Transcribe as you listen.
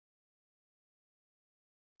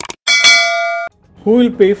Who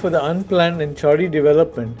will pay for the unplanned and shoddy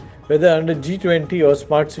development, whether under G20 or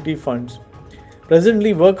Smart City funds?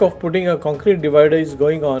 Presently, work of putting a concrete divider is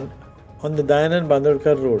going on the Dayanand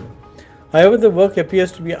Bandorkar road. However, the work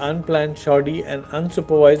appears to be unplanned, shoddy, and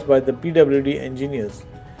unsupervised by the PWD engineers.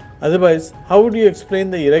 Otherwise, how would you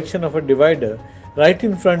explain the erection of a divider right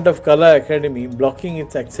in front of Kala Academy, blocking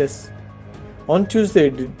its access? On Tuesday,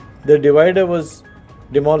 the divider was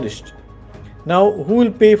demolished. Now, who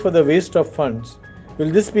will pay for the waste of funds? Will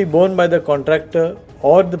this be borne by the contractor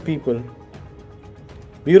or the people?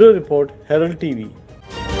 Bureau Report, Herald TV.